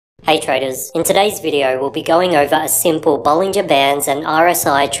Hey traders, in today's video we'll be going over a simple Bollinger Bands and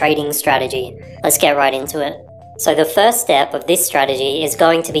RSI trading strategy. Let's get right into it. So the first step of this strategy is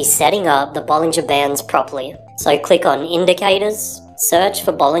going to be setting up the Bollinger Bands properly. So click on Indicators, search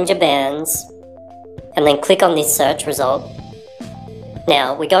for Bollinger Bands, and then click on this search result.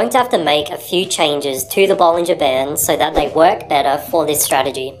 Now we're going to have to make a few changes to the Bollinger Bands so that they work better for this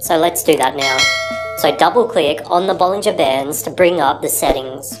strategy. So let's do that now. So double click on the Bollinger Bands to bring up the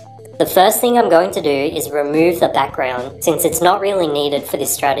settings. The first thing I'm going to do is remove the background, since it's not really needed for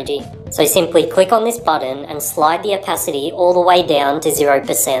this strategy. So simply click on this button and slide the opacity all the way down to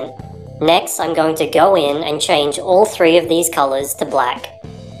 0%. Next, I'm going to go in and change all three of these colors to black.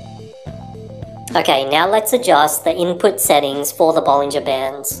 Okay, now let's adjust the input settings for the Bollinger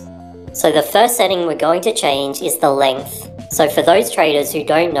Bands. So the first setting we're going to change is the length. So for those traders who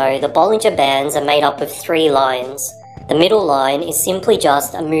don't know, the Bollinger Bands are made up of 3 lines. The middle line is simply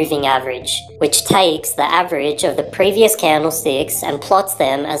just a moving average, which takes the average of the previous candlesticks and plots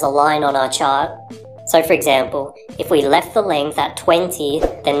them as a line on our chart. So for example, if we left the length at 20,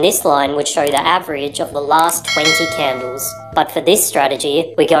 then this line would show the average of the last 20 candles. But for this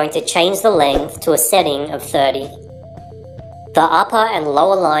strategy, we're going to change the length to a setting of 30. The upper and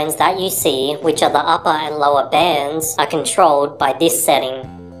lower lines that you see, which are the upper and lower bands, are controlled by this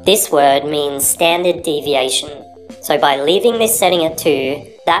setting. This word means standard deviation. So by leaving this setting at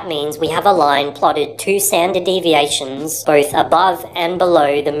 2, that means we have a line plotted 2 standard deviations, both above and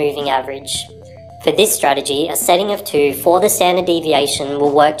below the moving average. For this strategy, a setting of 2 for the standard deviation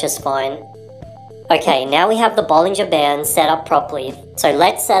will work just fine. Okay, now we have the Bollinger Band set up properly, so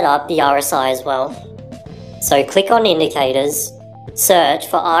let's set up the RSI as well. So click on Indicators, search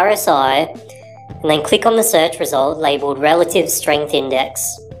for RSI, and then click on the search result labeled Relative Strength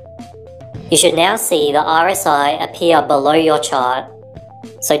Index. You should now see the RSI appear below your chart.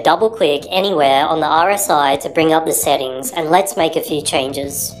 So double click anywhere on the RSI to bring up the settings, and let's make a few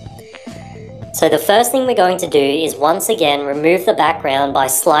changes. So the first thing we're going to do is once again remove the background by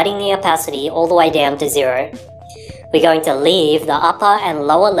sliding the opacity all the way down to 0. We're going to leave the upper and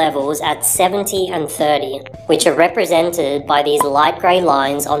lower levels at 70 and 30, which are represented by these light grey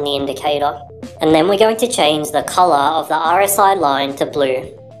lines on the indicator. And then we're going to change the colour of the RSI line to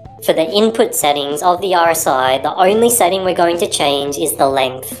blue. For the input settings of the RSI, the only setting we're going to change is the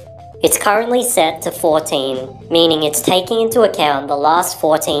length. It's currently set to 14, meaning it's taking into account the last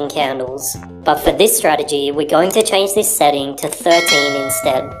 14 candles. But for this strategy, we're going to change this setting to 13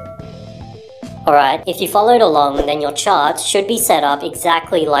 instead. Alright, if you followed along, then your chart should be set up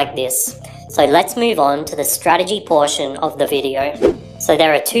exactly like this. So let's move on to the strategy portion of the video. So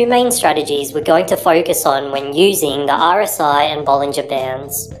there are 2 main strategies we're going to focus on when using the RSI and Bollinger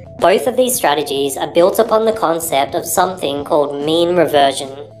Bands. Both of these strategies are built upon the concept of something called mean reversion.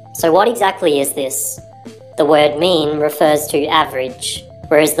 So what exactly is this? The word mean refers to average,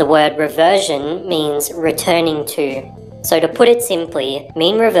 whereas the word reversion means returning to. So to put it simply,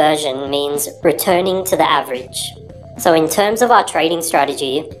 mean reversion means returning to the average. So in terms of our trading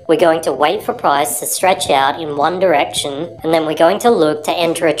strategy, we're going to wait for price to stretch out in one direction, and then we're going to look to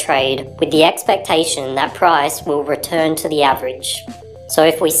enter a trade with the expectation that price will return to the average. So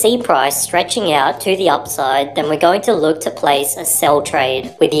if we see price stretching out to the upside, then we're going to look to place a sell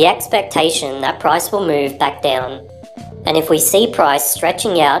trade with the expectation that price will move back down. And if we see price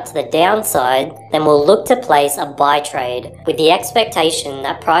stretching out to the downside, then we'll look to place a buy trade with the expectation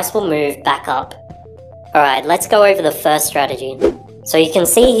that price will move back up. Alright, let's go over the first strategy. So you can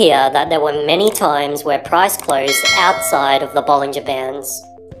see here that there were many times where price closed outside of the Bollinger Bands.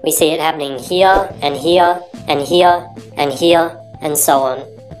 We see it happening here, and here, and here, and here, and so on.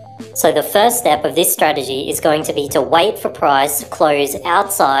 So the first step of this strategy is going to be to wait for price to close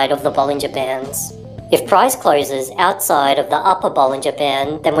outside of the Bollinger Bands. If price closes outside of the upper Bollinger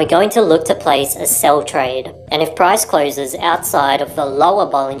Band, then we're going to look to place a sell trade. And if price closes outside of the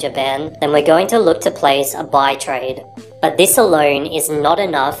lower Bollinger Band, then we're going to look to place a buy trade. But this alone is not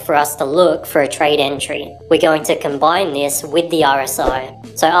enough for us to look for a trade entry. We're going to combine this with the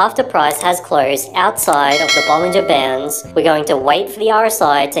RSI. So after price has closed outside of the Bollinger Bands, we're going to wait for the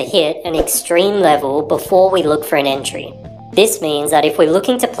RSI to hit an extreme level before we look for an entry. This means that if we're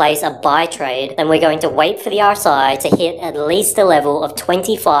looking to place a buy trade, then we're going to wait for the RSI to hit at least a level of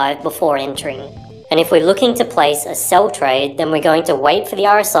 25 before entering. And if we're looking to place a sell trade, then we're going to wait for the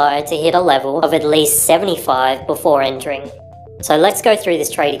RSI to hit a level of at least 75 before entering. So let's go through this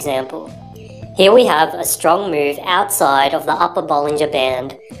trade example. Here we have a strong move outside of the upper Bollinger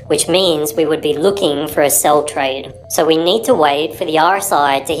Band, which means we would be looking for a sell trade. So we need to wait for the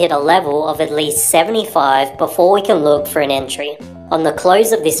RSI to hit a level of at least 75 before we can look for an entry. On the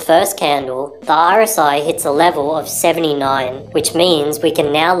close of this first candle, the RSI hits a level of 79, which means we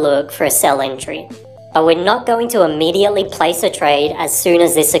can now look for a sell entry. But we're not going to immediately place a trade as soon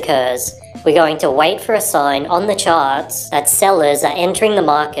as this occurs. We're going to wait for a sign on the charts that sellers are entering the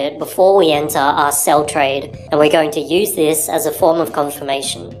market before we enter our sell trade, and we're going to use this as a form of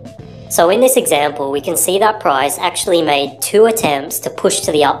confirmation. So in this example, we can see that price actually made 2 attempts to push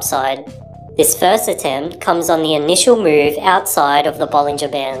to the upside. This first attempt comes on the initial move outside of the Bollinger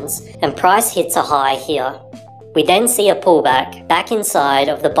Bands, and price hits a high here. We then see a pullback back inside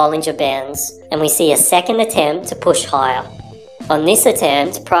of the Bollinger Bands, and we see a second attempt to push higher. On this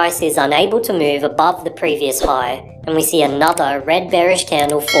attempt, price is unable to move above the previous high, and we see another red bearish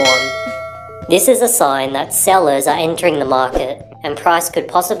candle form. This is a sign that sellers are entering the market, and price could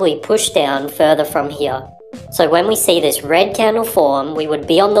possibly push down further from here. So when we see this red candle form, we would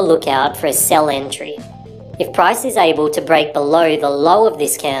be on the lookout for a sell entry. If price is able to break below the low of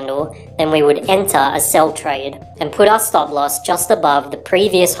this candle, then we would enter a sell trade and put our stop loss just above the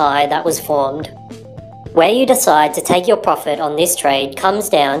previous high that was formed. Where you decide to take your profit on this trade comes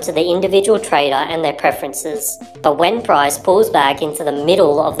down to the individual trader and their preferences. But when price pulls back into the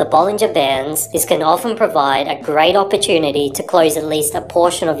middle of the Bollinger Bands, this can often provide a great opportunity to close at least a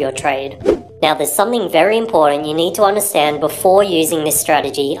portion of your trade. Now there's something very important you need to understand before using this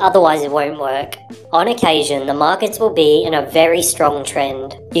strategy, otherwise it won't work. On occasion, the markets will be in a very strong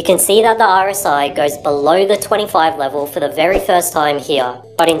trend. You can see that the RSI goes below the 25 level for the very first time here,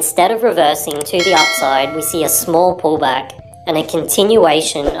 but instead of reversing to the upside, we see a small pullback and a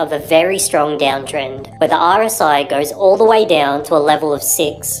continuation of a very strong downtrend, where the RSI goes all the way down to a level of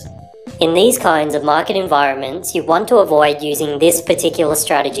 6. In these kinds of market environments, you want to avoid using this particular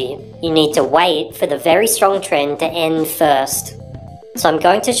strategy. You need to wait for the very strong trend to end first. So I'm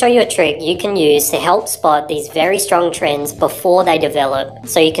going to show you a trick you can use to help spot these very strong trends before they develop,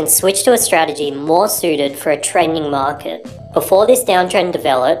 so you can switch to a strategy more suited for a trending market. Before this downtrend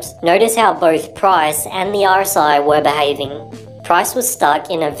developed, notice how both price and the RSI were behaving. Price was stuck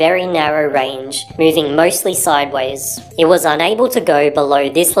in a very narrow range, moving mostly sideways. It was unable to go below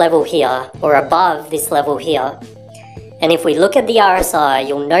this level here, or above this level here. And if we look at the RSI,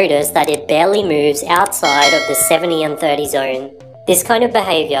 you'll notice that it barely moves outside of the 70 and 30 zone. This kind of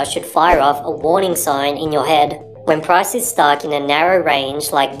behavior should fire off a warning sign in your head. When price is stuck in a narrow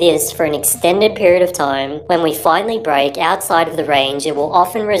range like this for an extended period of time, when we finally break outside of the range, it will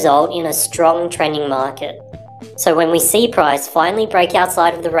often result in a strong trending market. So when we see price finally break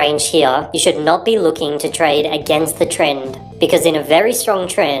outside of the range here, you should not be looking to trade against the trend, because in a very strong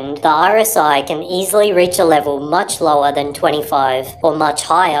trend, the RSI can easily reach a level much lower than 25 or much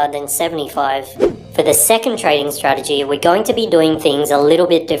higher than 75. For the second trading strategy, we're going to be doing things a little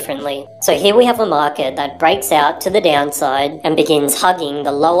bit differently. So here we have a market that breaks out to the downside and begins hugging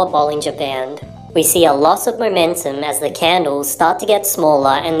the lower Bollinger Band. We see a loss of momentum as the candles start to get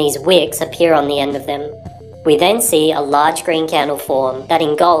smaller and these wicks appear on the end of them. We then see a large green candle form that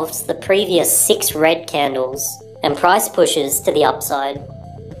engulfs the previous 6 red candles, and price pushes to the upside.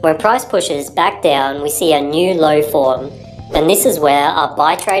 When price pushes back down, we see a new low form, and this is where our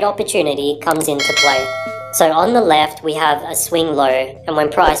buy trade opportunity comes into play. So on the left we have a swing low, and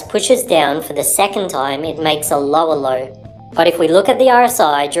when price pushes down for the second time, it makes a lower low. But if we look at the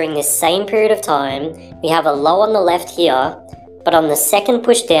RSI during this same period of time, we have a low on the left here, but on the second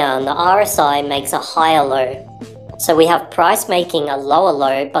push down, the RSI makes a higher low. So we have price making a lower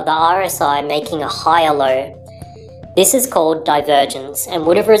low, but the RSI making a higher low. This is called divergence and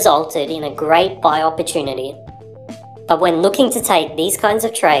would have resulted in a great buy opportunity. But when looking to take these kinds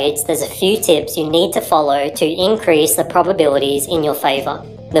of trades, there's a few tips you need to follow to increase the probabilities in your favor.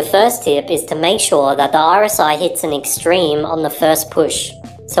 The first tip is to make sure that the RSI hits an extreme on the first push.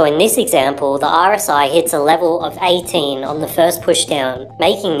 So in this example, the RSI hits a level of 18 on the first push down,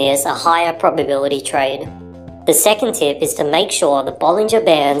 making this a higher probability trade. The second tip is to make sure the Bollinger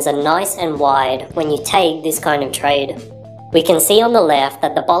Bands are nice and wide when you take this kind of trade. We can see on the left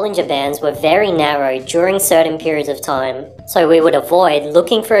that the Bollinger Bands were very narrow during certain periods of time, so we would avoid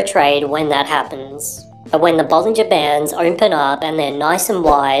looking for a trade when that happens. But when the Bollinger Bands open up and they're nice and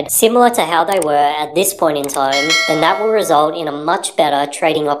wide, similar to how they were at this point in time, then that will result in a much better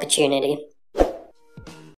trading opportunity.